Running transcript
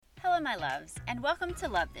my loves, and welcome to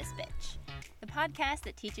Love This Bitch, the podcast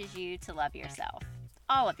that teaches you to love yourself,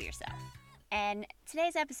 all of yourself. And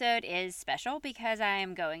today's episode is special because I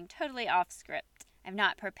am going totally off script. I've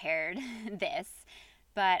not prepared this,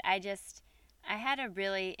 but I had a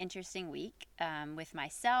really interesting week with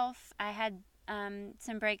myself. I had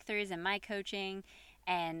some breakthroughs in my coaching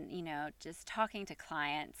and, just talking to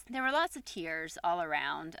clients. There were lots of tears all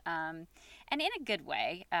around, and in a good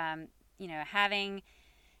way, having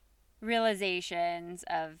realizations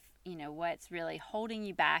of, what's really holding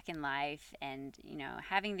you back in life and,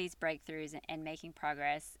 having these breakthroughs and making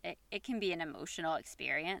progress. It can be an emotional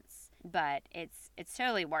experience, but it's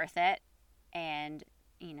totally worth it. And,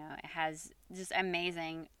 it has just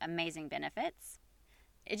amazing benefits.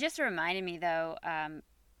 It just reminded me, though,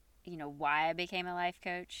 why I became a life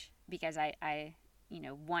coach, because I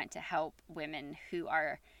want to help women who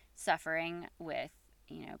are suffering with,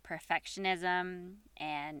 perfectionism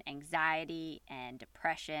and anxiety and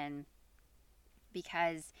depression,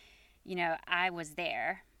 because, I was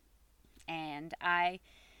there and I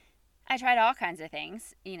tried all kinds of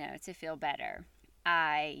things, to feel better.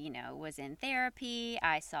 I, was in therapy.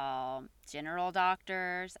 I saw general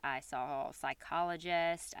doctors. I saw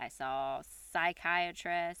psychologists. I saw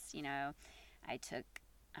psychiatrists. I took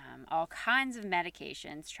all kinds of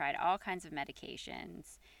medications, tried all kinds of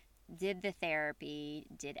medications, did the therapy,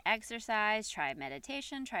 did exercise, tried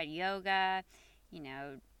meditation, tried yoga,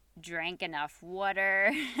 drank enough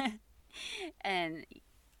water, and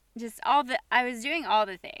just I was doing all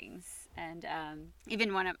the things. And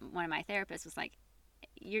even one of my therapists was like,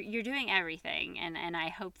 you're doing everything, and I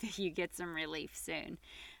hope that you get some relief soon.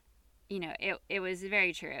 It was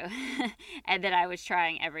very true and that I was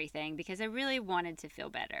trying everything because I really wanted to feel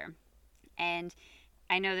better. And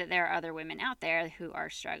I know that there are other women out there who are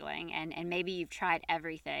struggling, and maybe you've tried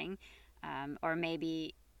everything, or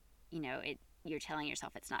maybe, you're telling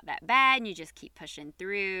yourself it's not that bad and you just keep pushing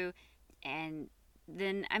through. And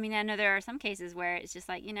then, I know there are some cases where it's just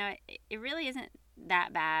like, it really isn't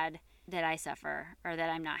that bad that I suffer, or that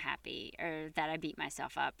I'm not happy, or that I beat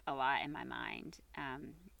myself up a lot in my mind.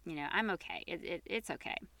 I'm okay. It's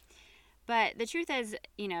okay. But the truth is,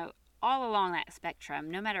 all along that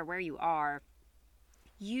spectrum, no matter where you are,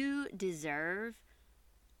 you deserve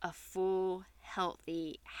a full,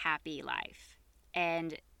 healthy, happy life.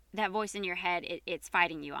 And that voice in your head, it's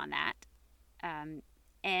fighting you on that. And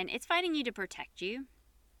it's fighting you to protect you.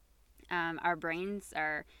 Our brains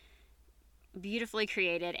are beautifully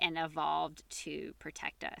created and evolved to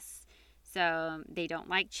protect us. So they don't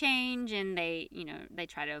like change, and they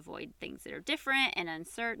try to avoid things that are different and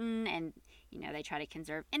uncertain, and they try to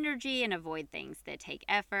conserve energy and avoid things that take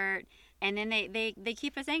effort. And then they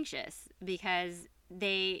keep us anxious because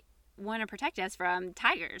they want to protect us from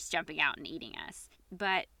tigers jumping out and eating us.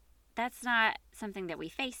 But that's not something that we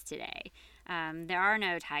face today. There are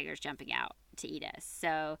no tigers jumping out to eat us.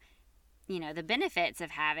 So, the benefits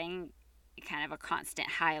of having kind of a constant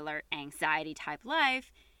high alert anxiety type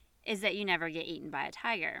life is that you never get eaten by a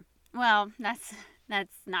tiger. Well, that's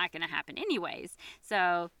not going to happen anyways.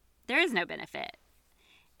 So there is no benefit.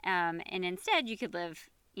 And instead you could live,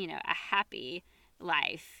 a happy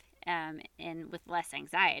life, and with less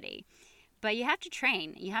anxiety. But you have to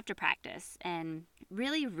train, you have to practice, and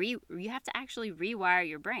really you have to actually rewire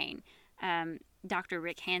your brain. Dr.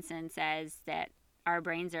 Rick Hanson says that our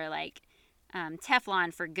brains are like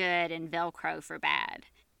Teflon for good and Velcro for bad.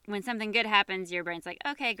 When something good happens, your brain's like,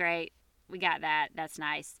 okay, great, we got that, that's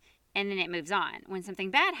nice. And then it moves on. When something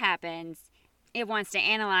bad happens, it wants to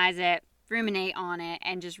analyze it, ruminate on it,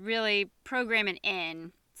 and just really program it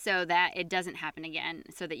in so that it doesn't happen again,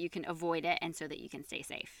 so that you can avoid it and so that you can stay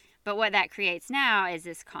safe. But what that creates now is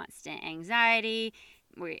this constant anxiety.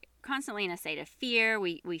 We're constantly in a state of fear.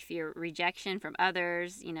 We fear rejection from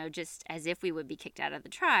others, just as if we would be kicked out of the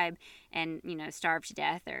tribe and, starve to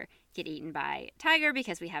death or get eaten by a tiger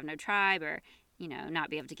because we have no tribe, or, not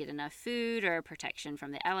be able to get enough food, or protection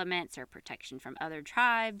from the elements, or protection from other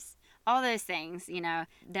tribes. All those things,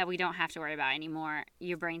 that we don't have to worry about anymore,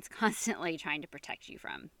 your brain's constantly trying to protect you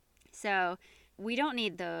from. So we don't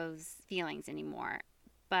need those feelings anymore,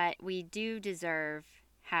 but we do deserve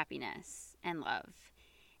happiness and love.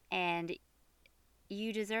 And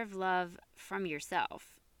you deserve love from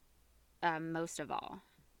yourself, most of all.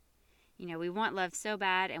 We want love so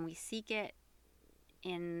bad, and we seek it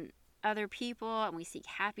in other people, and we seek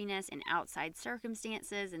happiness in outside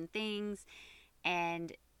circumstances and things,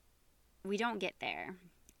 and we don't get there.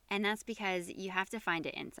 And that's because you have to find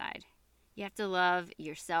it inside. You have to love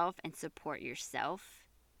yourself and support yourself.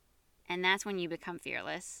 And that's when you become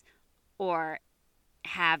fearless, or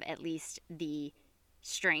have at least the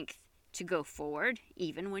strength to go forward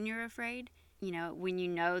even when you're afraid. You know, when you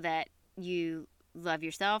know that you love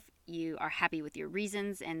yourself, you are happy with your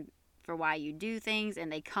reasons and for why you do things,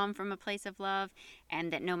 and they come from a place of love,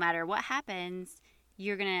 and that no matter what happens,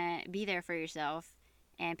 you're going to be there for yourself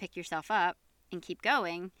and pick yourself up and keep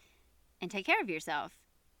going and take care of yourself.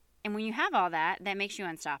 And when you have all that, that makes you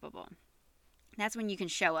unstoppable. That's when you can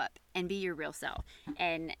show up and be your real self.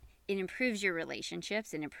 And it improves your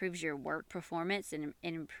relationships, it improves your work performance, and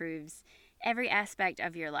it improves every aspect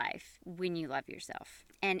of your life when you love yourself.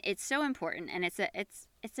 And it's so important, and it's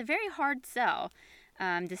a very hard sell,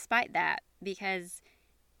 despite that, because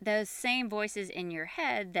those same voices in your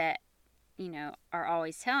head that, you know, are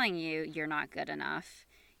always telling you you're not good enough,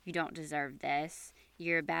 you don't deserve this,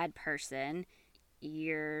 you're a bad person,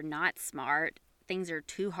 you're not smart, things are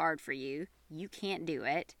too hard for you, you can't do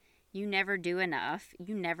it, you never do enough,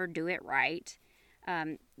 you never do it right.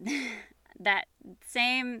 That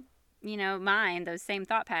same, you know, mind, those same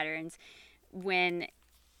thought patterns, when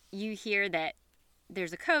you hear that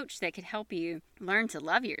there's a coach that could help you learn to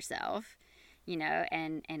love yourself, you know,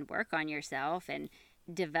 and work on yourself and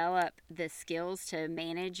develop the skills to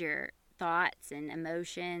manage your thoughts and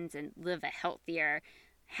emotions and live a healthier,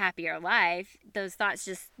 happier life, those thoughts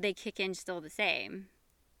just, they kick in still the same.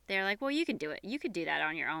 They're like, well, you can do it. You could do that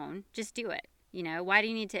on your own. Just do it. You know, why do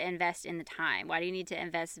you need to invest in the time? Why do you need to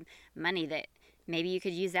invest money that maybe you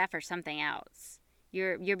could use that for something else?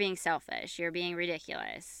 You're being selfish. You're being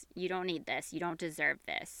ridiculous. You don't need this. You don't deserve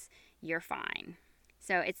this. You're fine.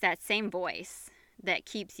 So it's that same voice that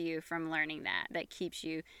keeps you from learning that keeps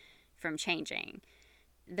you from changing.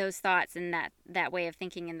 Those thoughts and that way of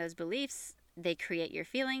thinking and those beliefs, they create your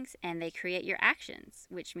feelings and they create your actions,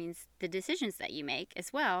 which means the decisions that you make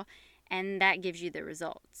as well, and that gives you the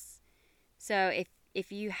results. So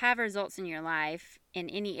if you have results in your life in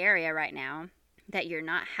any area right now that you're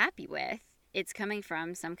not happy with, it's coming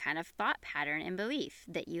from some kind of thought pattern and belief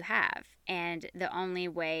that you have. And the only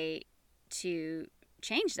way to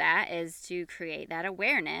change that is to create that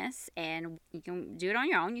awareness, and you can do it on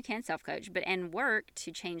your own, you can self-coach, and work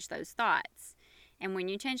to change those thoughts. And when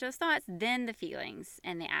you change those thoughts, then the feelings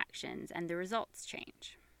and the actions and the results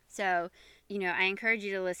change. So, you know, I encourage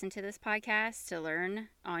you to listen to this podcast to learn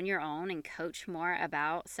on your own and coach more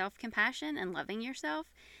about self-compassion and loving yourself,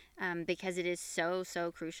 because it is so,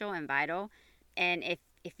 so crucial and vital. And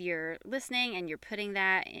if you're listening and you're putting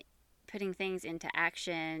things into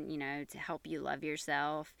action, you know, to help you love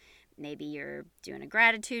yourself, maybe you're doing a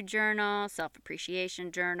gratitude journal,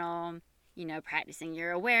 self-appreciation journal, you know, practicing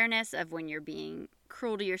your awareness of when you're being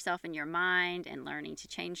cruel to yourself in your mind and learning to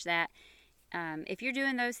change that. If you're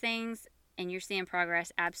doing those things and you're seeing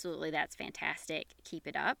progress, absolutely, that's fantastic. Keep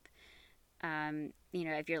it up. You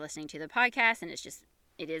know, if you're listening to the podcast and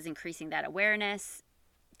it is increasing that awareness,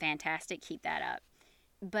 fantastic. Keep that up.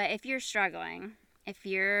 But if you're struggling, if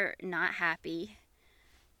you're not happy,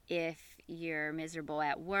 if you're miserable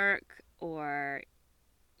at work, or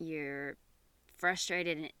you're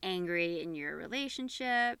frustrated and angry in your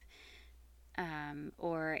relationship,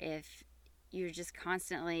 or if you're just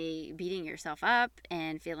constantly beating yourself up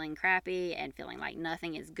and feeling crappy and feeling like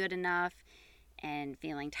nothing is good enough and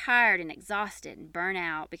feeling tired and exhausted and burnt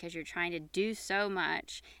out because you're trying to do so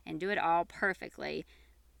much and do it all perfectly,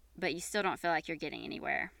 but you still don't feel like you're getting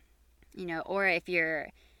anywhere, you know, or if you're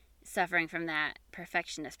suffering from that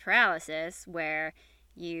perfectionist paralysis where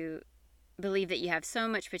you believe that you have so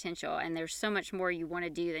much potential and there's so much more you want to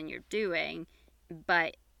do than you're doing,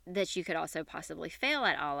 but that you could also possibly fail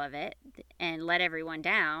at all of it and let everyone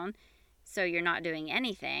down, so you're not doing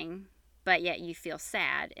anything, but yet you feel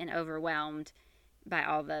sad and overwhelmed by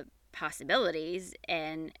all the possibilities,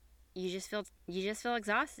 and you just feel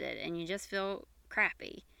exhausted and you just feel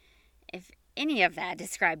crappy. If any of that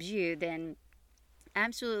describes you, then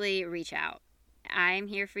absolutely reach out. I'm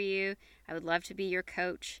here for you. I would love to be your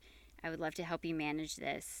coach. I would love to help you manage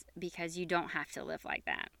this, because you don't have to live like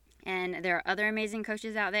that. And there are other amazing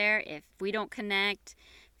coaches out there. If we don't connect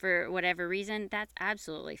for whatever reason, that's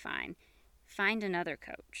absolutely fine. Find another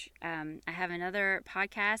coach. I have another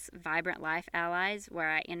podcast, Vibrant Life Allies,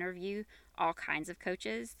 where I interview all kinds of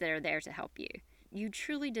coaches that are there to help you. You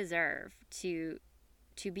truly deserve to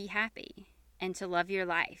be happy and to love your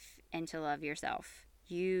life and to love yourself.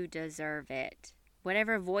 You deserve it.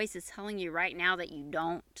 Whatever voice is telling you right now that you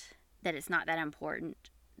don't, that it's not that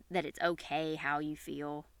important, that it's okay how you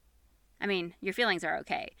feel. I mean, your feelings are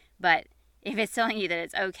okay, but if it's telling you that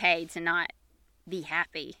it's okay to not be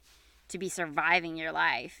happy, to be surviving your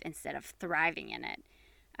life instead of thriving in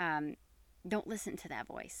it, don't listen to that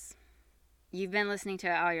voice. You've been listening to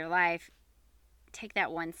it all your life. Take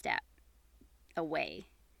that one step away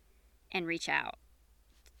and reach out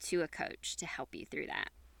to a coach to help you through that,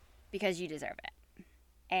 because you deserve it.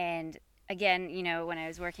 And again, when I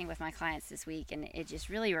was working with my clients this week, and it just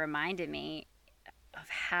really reminded me of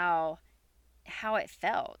how it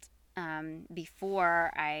felt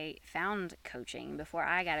before I found coaching, before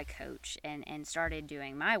I got a coach and started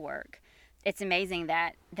doing my work. It's amazing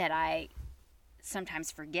that I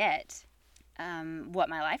sometimes forget what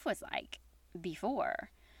my life was like before.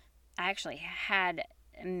 I actually had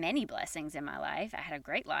many blessings in my life. I had a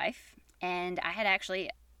great life, and I had actually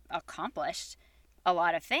accomplished a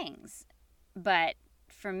lot of things. But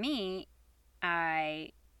for me,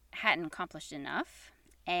 I hadn't accomplished enough,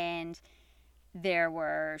 and there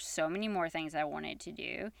were so many more things I wanted to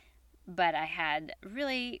do, but I had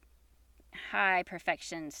really high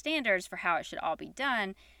perfection standards for how it should all be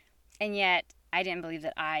done, and yet I didn't believe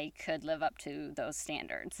that I could live up to those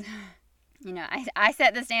standards. I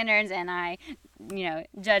set the standards, and I,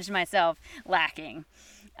 judged myself lacking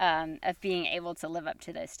of being able to live up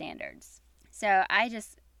to those standards. So I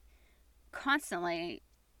just constantly,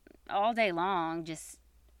 all day long, just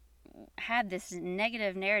had this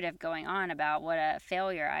negative narrative going on about what a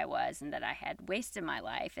failure I was, and that I had wasted my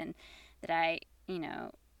life, and that I,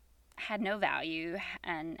 had no value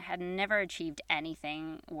and had never achieved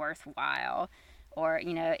anything worthwhile. Or,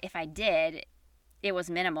 if I did, it was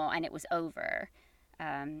minimal and it was over.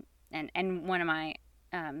 And one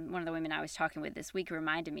of the women I was talking with this week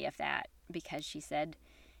reminded me of that, because she said,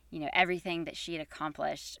 everything that she had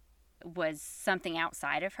accomplished was something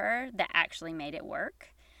outside of her that actually made it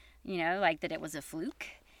work. Like that it was a fluke.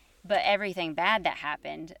 But everything bad that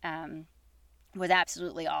happened was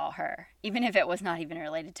absolutely all her. Even if it was not even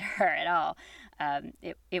related to her at all,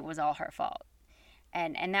 it was all her fault.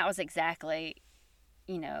 And that was exactly,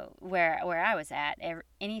 where I was at.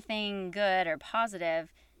 Anything good or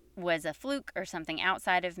positive was a fluke or something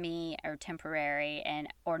outside of me, or temporary,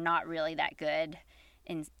 or not really that good.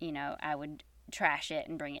 And, I would trash it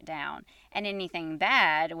and bring it down. And anything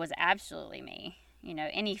bad was absolutely me.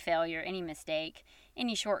 Any failure, any mistake,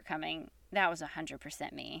 any shortcoming, that was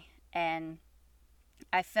 100% me. And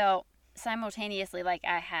I felt simultaneously like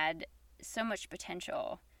I had so much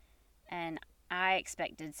potential, and I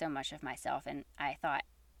expected so much of myself, and I thought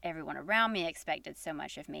everyone around me expected so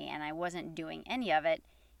much of me, and I wasn't doing any of it,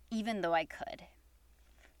 even though I could.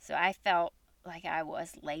 So I felt like I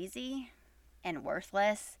was lazy and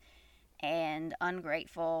worthless and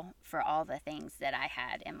ungrateful for all the things that I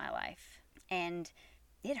had in my life. And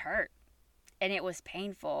it hurt, and it was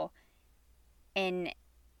painful, and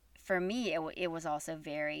for me, it was also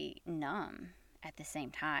very numb at the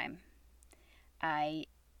same time. I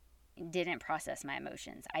didn't process my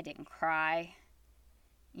emotions. I didn't cry.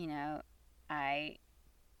 I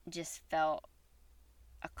just felt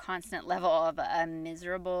a constant level of a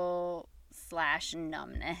miserable /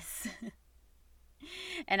 numbness.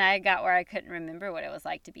 And I got where I couldn't remember what it was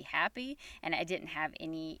like to be happy, and I didn't have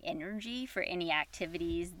any energy for any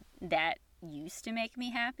activities that used to make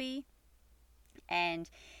me happy. And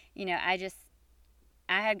I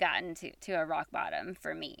had gotten to a rock bottom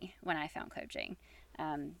for me when I found coaching.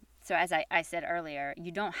 So as I said earlier,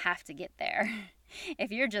 you don't have to get there.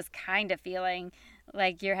 If you're just kind of feeling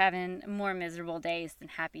like you're having more miserable days than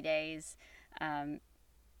happy days,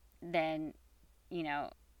 then,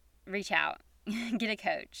 reach out, get a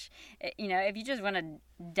coach. If you just want to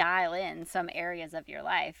dial in some areas of your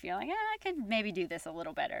life, you're like, I could maybe do this a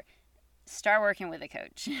little better. Start working with a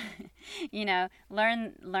coach.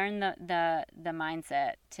 Learn the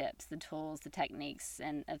mindset tips, the tools, the techniques,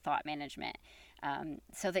 and thought management,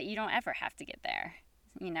 so that you don't ever have to get there.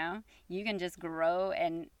 You can just grow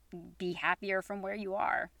and be happier from where you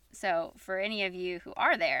are. So for any of you who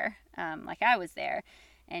are there, like I was there,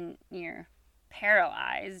 and you're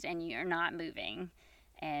paralyzed and you're not moving,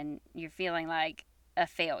 and you're feeling like a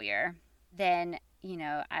failure, then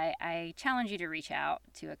I challenge you to reach out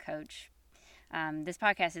to a coach. This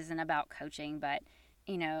podcast isn't about coaching, but,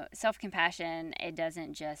 self-compassion, it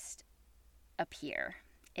doesn't just appear.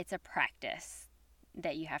 It's a practice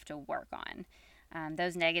that you have to work on.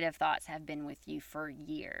 Those negative thoughts have been with you for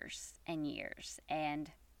years and years,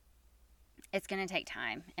 and it's going to take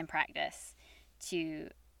time and practice to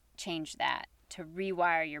change that, to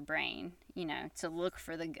rewire your brain, to look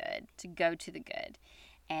for the good, to go to the good,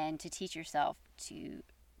 and to teach yourself to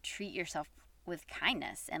treat yourself with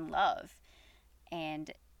kindness and love.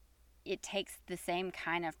 And it takes the same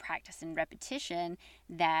kind of practice and repetition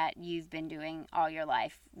that you've been doing all your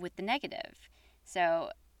life with the negative. So,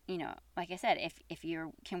 like I said, if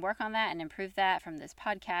you can work on that and improve that from this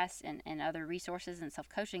podcast and other resources and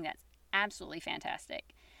self-coaching, that's absolutely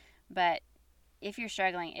fantastic. But if you're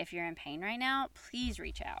struggling, if you're in pain right now, please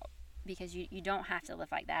reach out, because you don't have to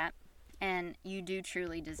live like that, and you do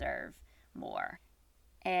truly deserve more.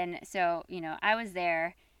 And so, I was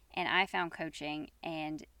there and I found coaching,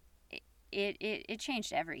 and it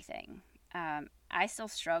changed everything. I still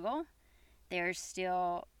struggle. There's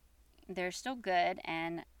still good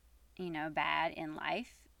and, bad in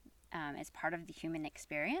life. It's part of the human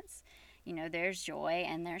experience. There's joy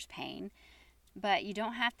and there's pain, but you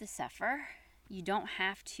don't have to suffer. You don't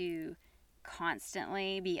have to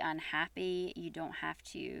constantly be unhappy. You don't have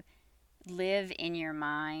to live in your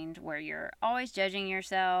mind where you're always judging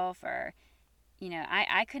yourself, or,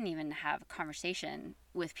 I couldn't even have a conversation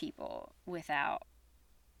with people without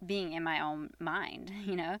being in my own mind.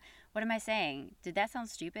 What am I saying? Did that sound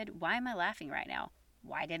stupid? Why am I laughing right now?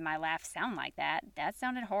 Why did my laugh sound like that? That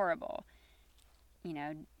sounded horrible.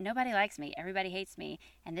 Nobody likes me. Everybody hates me.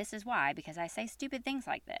 And this is why, because I say stupid things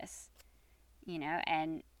like this.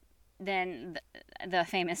 And then the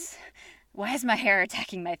famous, why is my hair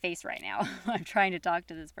attacking my face right now? I'm trying to talk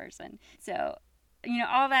to this person. So,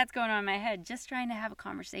 all that's going on in my head, just trying to have a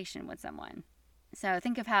conversation with someone. So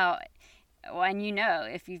think of how, when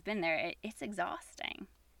if you've been there, it's exhausting.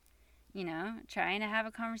 Trying to have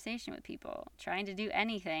a conversation with people, trying to do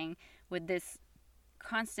anything with this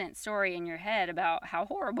constant story in your head about how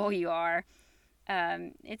horrible you are.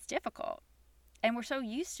 It's difficult. And we're so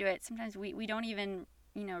used to it, sometimes we don't even,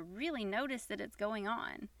 really notice that it's going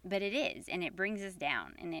on. But it is, and it brings us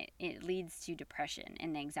down, and it leads to depression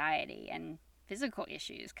and anxiety, and physical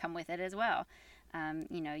issues come with it as well.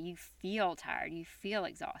 You feel tired, you feel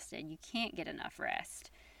exhausted, you can't get enough rest.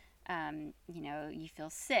 You feel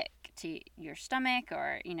sick to your stomach,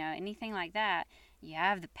 or, anything like that. You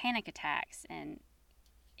have the panic attacks, and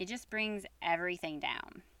it just brings everything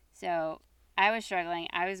down. So I was struggling.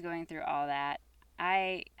 I was going through all that.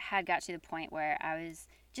 I had got to the point where I was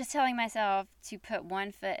just telling myself to put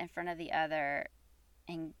one foot in front of the other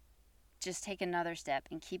and just take another step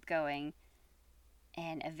and keep going.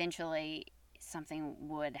 And eventually something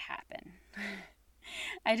would happen.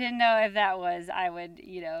 I didn't know if that was, I would,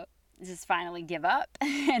 just finally give up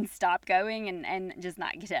and stop going and just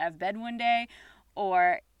not get out of bed one day,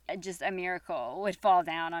 or just a miracle would fall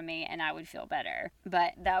down on me and I would feel better.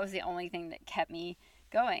 But that was the only thing that kept me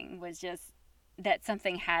going, was just that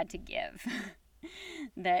something had to give,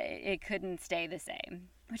 that it couldn't stay the same,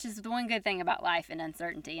 which is the one good thing about life and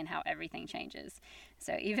uncertainty and how everything changes.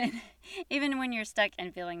 So even when you're stuck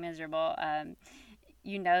and feeling miserable,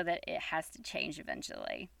 that it has to change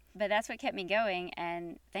eventually. But that's what kept me going,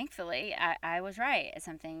 and thankfully I was right.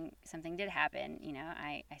 Something did happen.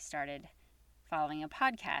 I started following a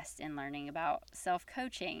podcast and learning about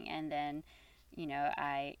self-coaching, and then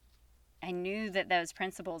I knew that those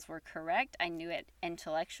principles were correct. I knew it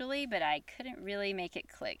intellectually, but I couldn't really make it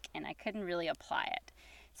click, and I couldn't really apply it.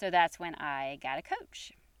 So that's when I got a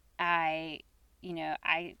coach. I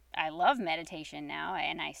love meditation now,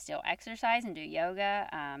 and I still exercise and do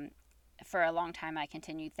yoga. For a long time, I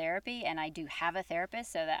continued therapy, and I do have a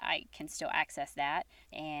therapist so that I can still access that.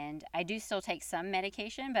 And I do still take some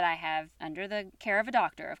medication, but I have, under the care of a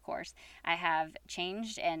doctor, of course, I have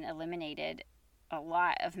changed and eliminated a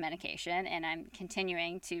lot of medication, and I'm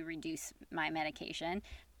continuing to reduce my medication.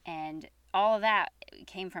 And all of that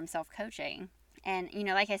came from self-coaching. And,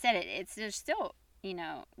 like I said, there's still,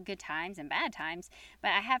 good times and bad times,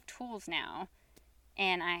 but I have tools now,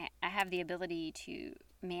 and I have the ability to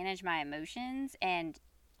manage my emotions and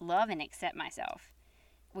love and accept myself,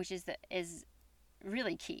 which is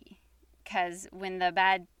really key. Because when the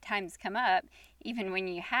bad times come up, even when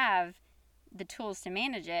you have the tools to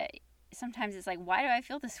manage it, sometimes it's like, why do I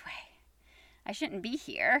feel this way? I shouldn't be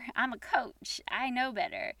here. I'm a coach. I know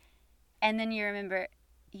better. And then you remember,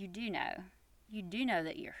 you do know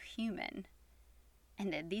that you're human,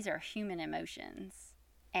 and that these are human emotions,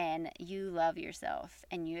 and you love yourself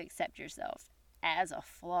and you accept yourself as a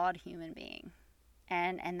flawed human being.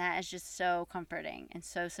 And that is just so comforting and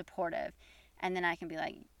so supportive. And then I can be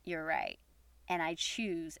like, you're right. And I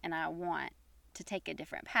choose and I want to take a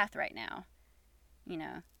different path right now,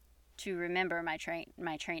 to remember my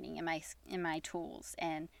training and my tools,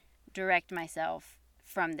 and direct myself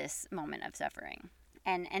from this moment of suffering.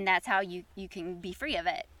 And that's how you can be free of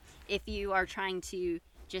it. If you are trying to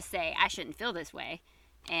just say, I shouldn't feel this way,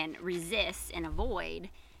 and resist and avoid,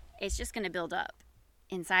 it's just going to build up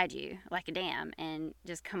inside you like a dam and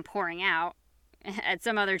just come pouring out at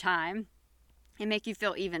some other time and make you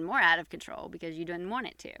feel even more out of control because you didn't want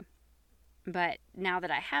it to. But now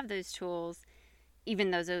that I have those tools,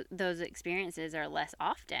 even though those experiences are less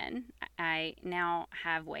often, I now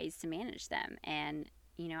have ways to manage them. And,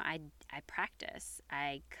 I practice.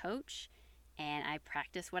 I coach and I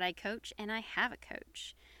practice what I coach, and I have a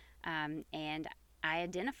coach. And I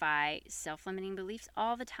identify self-limiting beliefs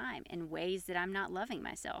all the time in ways that I'm not loving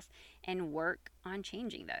myself and work on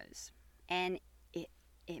changing those. And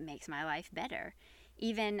it makes my life better.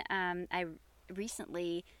 Even I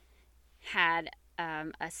recently had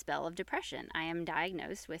a spell of depression. I am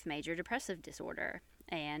diagnosed with major depressive disorder.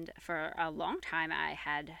 And for a long time, I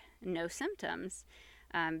had no symptoms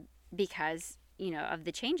because, of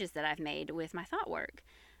the changes that I've made with my thought work.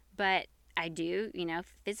 But I do,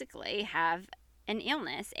 physically have an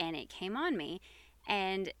illness, and it came on me,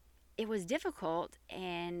 and it was difficult,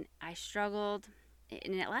 and I struggled,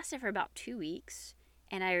 and it lasted for about 2 weeks.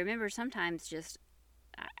 And I remember sometimes just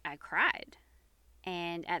I cried,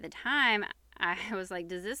 and at the time I was like,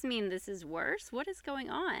 does this mean this is worse? What is going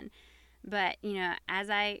on? But as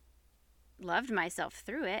I loved myself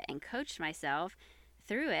through it and coached myself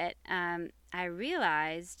through it, I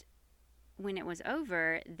realized when it was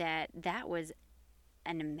over that was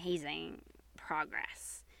an amazing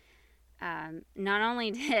progress. Not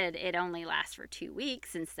only did it only last for 2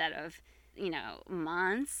 weeks instead of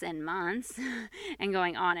months and months and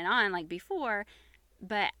going on like before,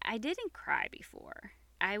 but I didn't cry before.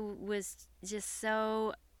 I was just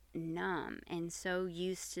so numb and so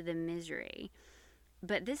used to the misery.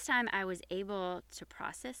 But this time I was able to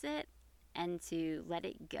process it and to let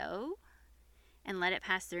it go and let it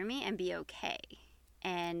pass through me and be okay.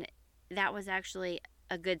 And that was actually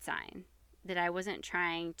a good sign, that I wasn't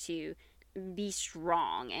trying to be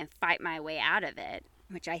strong and fight my way out of it,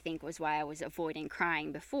 which I think was why I was avoiding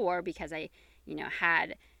crying before, because I,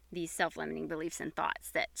 had these self-limiting beliefs and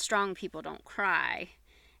thoughts that strong people don't cry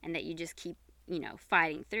and that you just keep,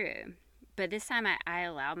 fighting through. But this time I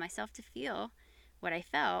allowed myself to feel what I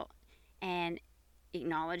felt and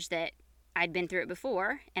acknowledge that I'd been through it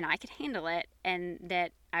before and I could handle it, and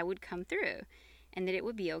that I would come through and that it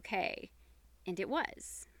would be okay. And it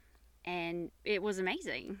was. And it was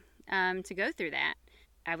amazing to go through that.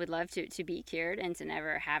 I would love to be cured and to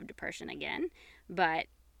never have depression again, but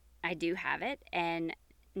I do have it, and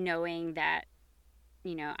knowing that,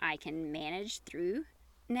 I can manage through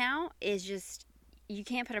now is just, you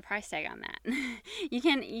can't put a price tag on that. You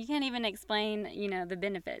can't even explain, the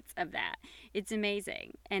benefits of that. It's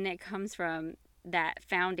amazing. And it comes from that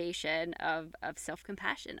foundation of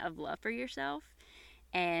self-compassion, of love for yourself.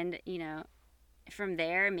 And, from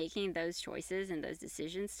there, making those choices and those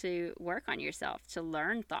decisions to work on yourself, to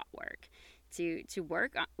learn thought work, to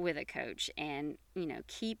work with a coach, and,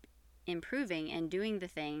 keep improving and doing the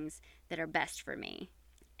things that are best for me.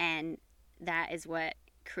 And that is what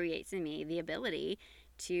creates in me the ability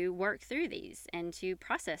to work through these and to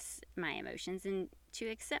process my emotions and to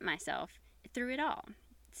accept myself through it all.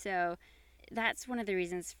 So that's one of the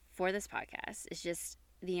reasons for this podcast, is just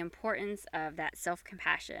the importance of that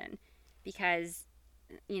self-compassion, because,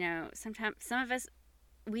 sometimes some of us,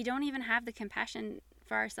 we don't even have the compassion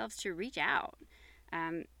for ourselves to reach out.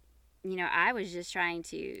 I was just trying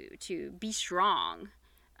to be strong.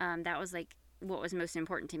 That was like what was most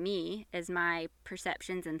important to me, is my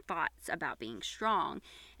perceptions and thoughts about being strong,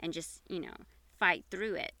 and just, fight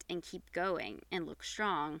through it and keep going and look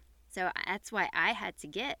strong. So that's why I had to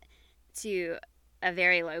get to a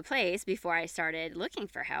very low place before I started looking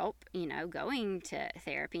for help. Going to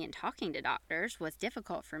therapy and talking to doctors was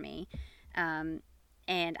difficult for me. And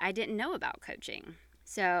I didn't know about coaching.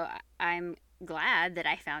 So I'm glad that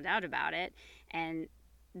I found out about it, and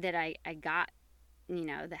that I got,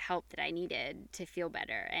 the help that I needed to feel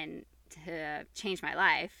better and to change my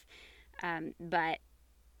life. But,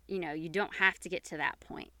 you don't have to get to that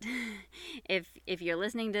point. If you're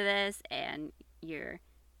listening to this and you're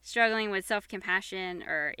struggling with self-compassion,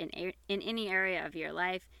 or in any area of your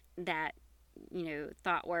life that,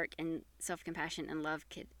 thought work and self-compassion and love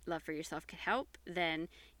for yourself could help, then,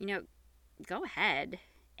 go ahead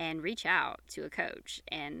and reach out to a coach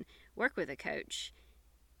and work with a coach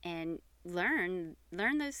and learn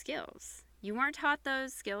those skills. You weren't taught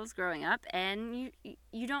those skills growing up, and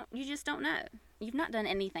you just don't know. You've not done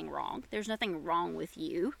anything wrong. There's nothing wrong with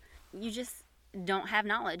you. You just don't have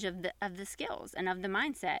knowledge of the skills and of the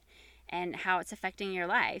mindset and how it's affecting your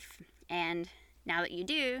life. And now that you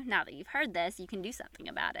do, now that you've heard this, you can do something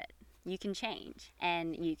about it. You can change,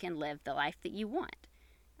 and you can live the life that you want.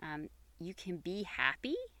 You can be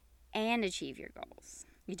happy and achieve your goals.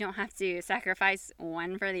 You don't have to sacrifice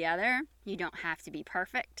one for the other. You don't have to be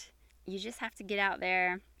perfect. You just have to get out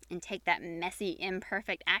there and take that messy,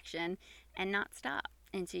 imperfect action and not stop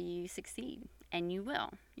until you succeed. And you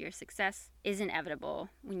will. Your success is inevitable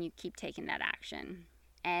when you keep taking that action.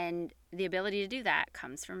 And the ability to do that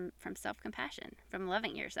comes from self-compassion, from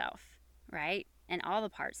loving yourself, right? And all the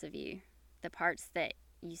parts of you, the parts that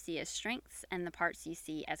you see as strengths and the parts you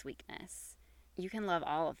see as weakness. You can love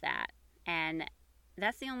all of that. And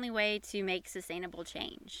that's the only way to make sustainable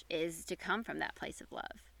change, is to come from that place of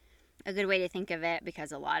love. A good way to think of it,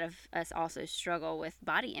 because a lot of us also struggle with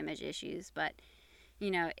body image issues, but,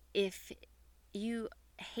 if you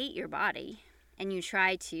hate your body and you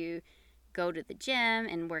try to go to the gym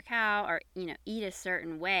and work out or, eat a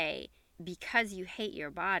certain way because you hate your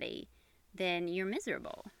body, then you're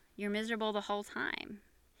miserable. You're miserable the whole time.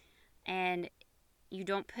 And you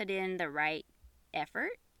don't put in the right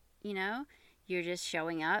effort, You're just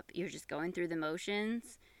showing up. You're just going through the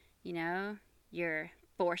motions, You're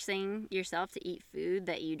forcing yourself to eat food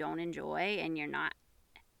that you don't enjoy and you're not,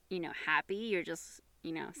 happy. You're just,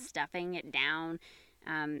 stuffing it down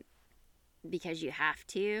because you have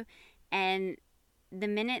to. And the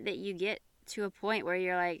minute that you get to a point where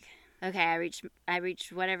you're like, okay, I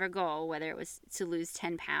reached whatever goal, whether it was to lose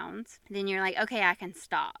 10 pounds, then you're like, okay, I can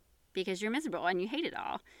stop, because you're miserable and you hate it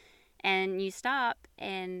all. And you stop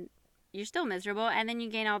and you're still miserable, and then you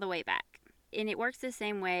gain all the weight back. And it works the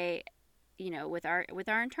same way, with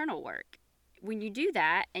our internal work. When you do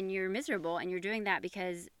that and you're miserable and you're doing that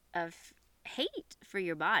because of hate for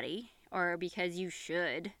your body, or because you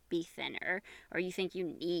should be thinner, or you think you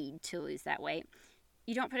need to lose that weight,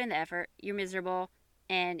 you don't put in the effort, you're miserable,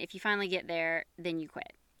 and if you finally get there, then you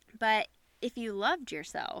quit. But if you loved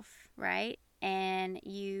yourself, right, and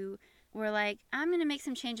you were like, I'm going to make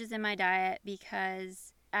some changes in my diet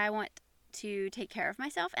because I want to take care of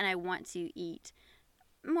myself and I want to eat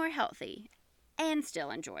more healthy and still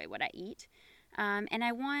enjoy what I eat, and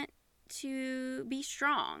I want to be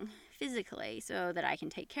strong physically so that I can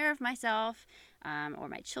take care of myself or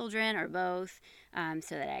my children or both,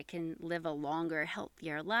 so that I can live a longer,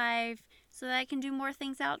 healthier life, so that I can do more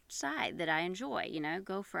things outside that I enjoy,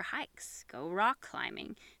 go for hikes, go rock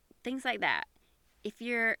climbing, things like that. If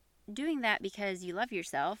you're doing that because you love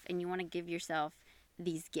yourself and you want to give yourself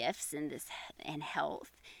these gifts and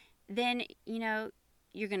health, then,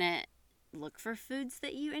 you're going to look for foods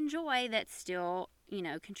that you enjoy that still,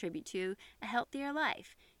 contribute to a healthier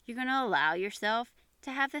life. You're going to allow yourself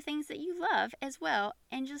to have the things that you love as well,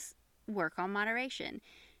 and just work on moderation.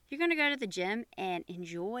 You're going to go to the gym and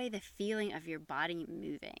enjoy the feeling of your body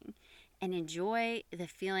moving, and enjoy the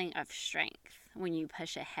feeling of strength when you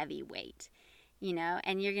push a heavy weight,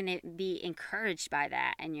 and you're going to be encouraged by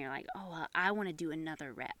that. And you're like, oh, well, I want to do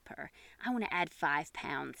another rep, or I want to add 5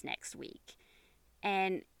 pounds next week.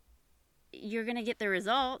 And you're going to get the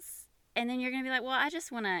results, and then you're going to be like, well, I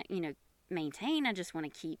just want to, maintain. I just want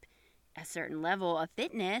to keep a certain level of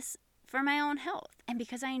fitness for my own health, and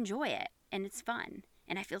because I enjoy it, and it's fun,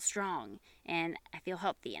 and I feel strong, and I feel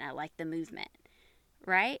healthy, and I like the movement,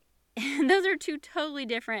 right? Those are two totally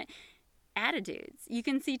different attitudes. You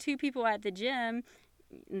can see two people at the gym,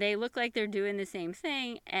 they look like they're doing the same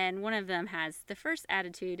thing, and one of them has the first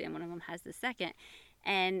attitude and one of them has the second,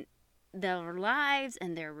 and their lives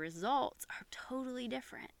and their results are totally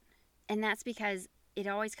different. And that's because it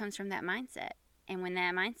always comes from that mindset. And when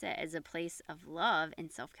that mindset is a place of love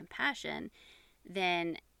and self-compassion,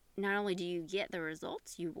 then not only do you get the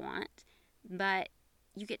results you want, but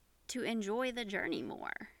you get to enjoy the journey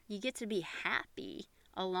more. You get to be happy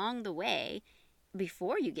along the way,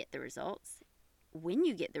 before you get the results, when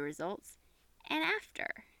you get the results, and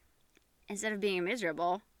after, instead of being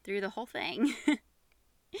miserable through the whole thing.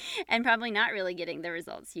 And probably not really getting the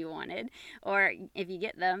results you wanted. Or if you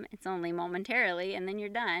get them, it's only momentarily, and then you're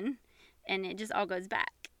done, and it just all goes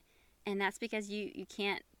back. And that's because you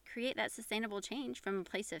can't create that sustainable change from a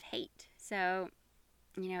place of hate. So,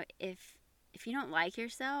 if you don't like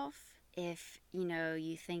yourself, if,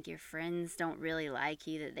 you think your friends don't really like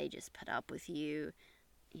you, that they just put up with you,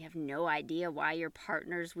 you have no idea why your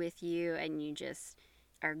partner's with you, and you just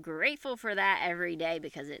are grateful for that every day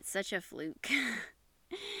because it's such a fluke.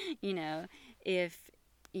 If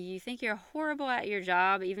you think you're horrible at your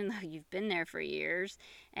job, even though you've been there for years,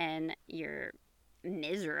 and you're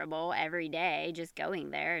miserable every day just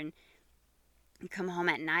going there, and you come home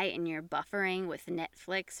at night and you're buffering with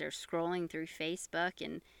Netflix or scrolling through Facebook,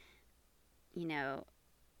 and,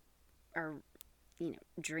 or,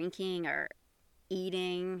 drinking or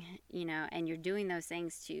eating, and you're doing those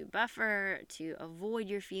things to buffer, to avoid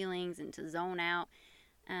your feelings and to zone out,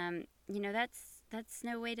 that's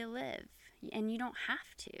no way to live. And you don't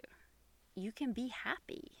have to. You can be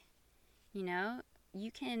happy.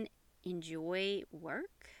 You can enjoy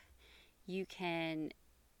work. You can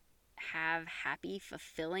have happy,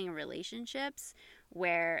 fulfilling relationships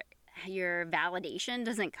where your validation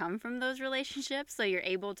doesn't come from those relationships. So you're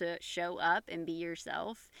able to show up and be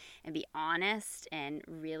yourself and be honest and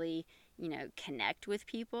really, connect with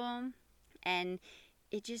people. And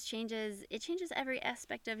it changes every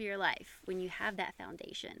aspect of your life when you have that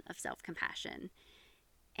foundation of self-compassion.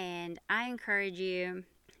 And I encourage you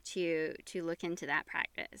to look into that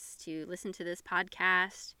practice, to listen to this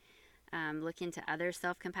podcast, look into other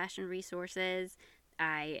self-compassion resources.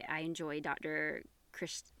 I enjoy Dr.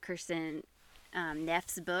 Kirsten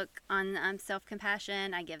Neff's book on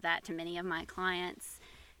self-compassion. I give that to many of my clients,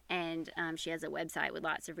 and she has a website with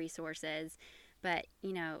lots of resources. But,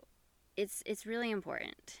 it's really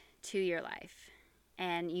important to your life,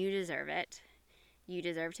 and you deserve it. You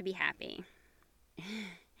deserve to be happy.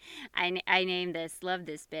 I named this Love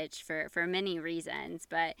This Bitch for many reasons,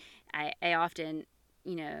 but I often,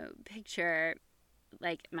 picture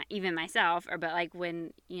like even myself, but like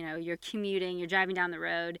when, you're commuting, you're driving down the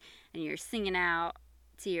road and you're singing out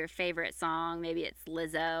to your favorite song, maybe it's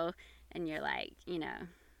Lizzo, and you're like,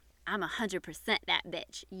 I'm 100% that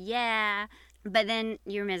bitch. Yeah. But then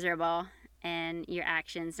you're miserable and your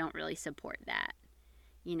actions don't really support that,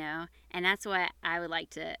 and that's what I would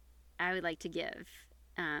like to give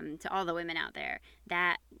to all the women out there,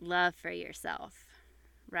 that love for yourself,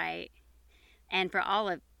 right? And for all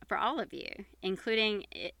of you, including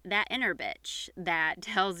that inner bitch that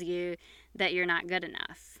tells you that you're not good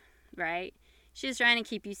enough, right? She's trying to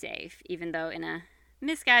keep you safe, even though in a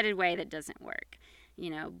misguided way that doesn't work,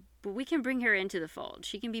 but we can bring her into the fold.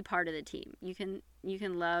 She can be part of the team. You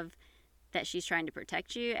can love that she's trying to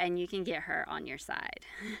protect you, and you can get her on your side.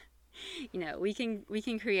 We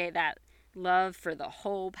can create that love for the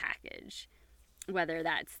whole package, whether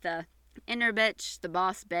that's the inner bitch, the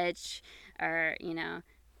boss bitch, or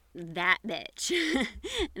that bitch,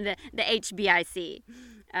 the HBIC.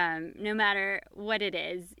 No matter what it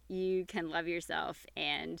is, you can love yourself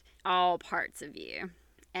and all parts of you.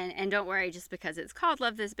 And don't worry, just because it's called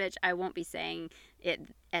Love This Bitch, I won't be saying it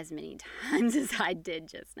as many times as I did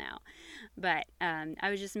just now. But I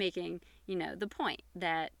was just making, the point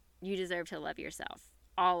that you deserve to love yourself,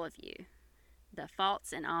 all of you, the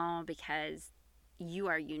faults and all, because you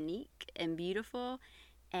are unique and beautiful,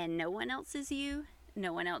 and no one else is you.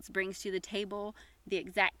 No one else brings to the table the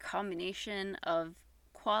exact combination of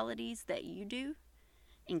qualities that you do,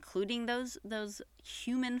 including those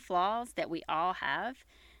human flaws that we all have,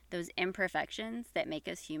 those imperfections that make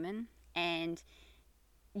us human. And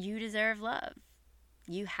you deserve love.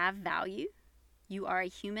 You have value. You are a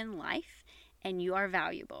human life, and you are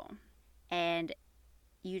valuable. And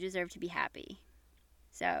you deserve to be happy.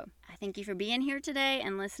 So I thank you for being here today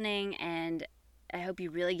and listening, and I hope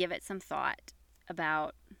you really give it some thought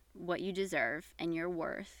about what you deserve and your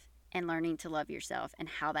worth, and learning to love yourself and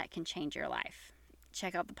how that can change your life.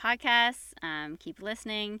 Check out the podcast. Keep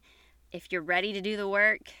listening. If you're ready to do the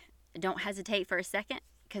work, don't hesitate for a second,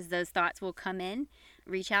 because those thoughts will come in.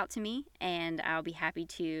 Reach out to me, and I'll be happy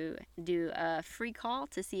to do a free call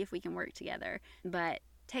to see if we can work together. But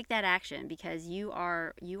take that action, because you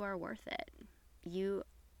are worth it. You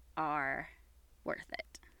are worth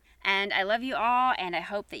it. And I love you all, and I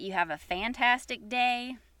hope that you have a fantastic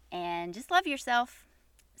day, and just love yourself.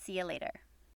 See you later.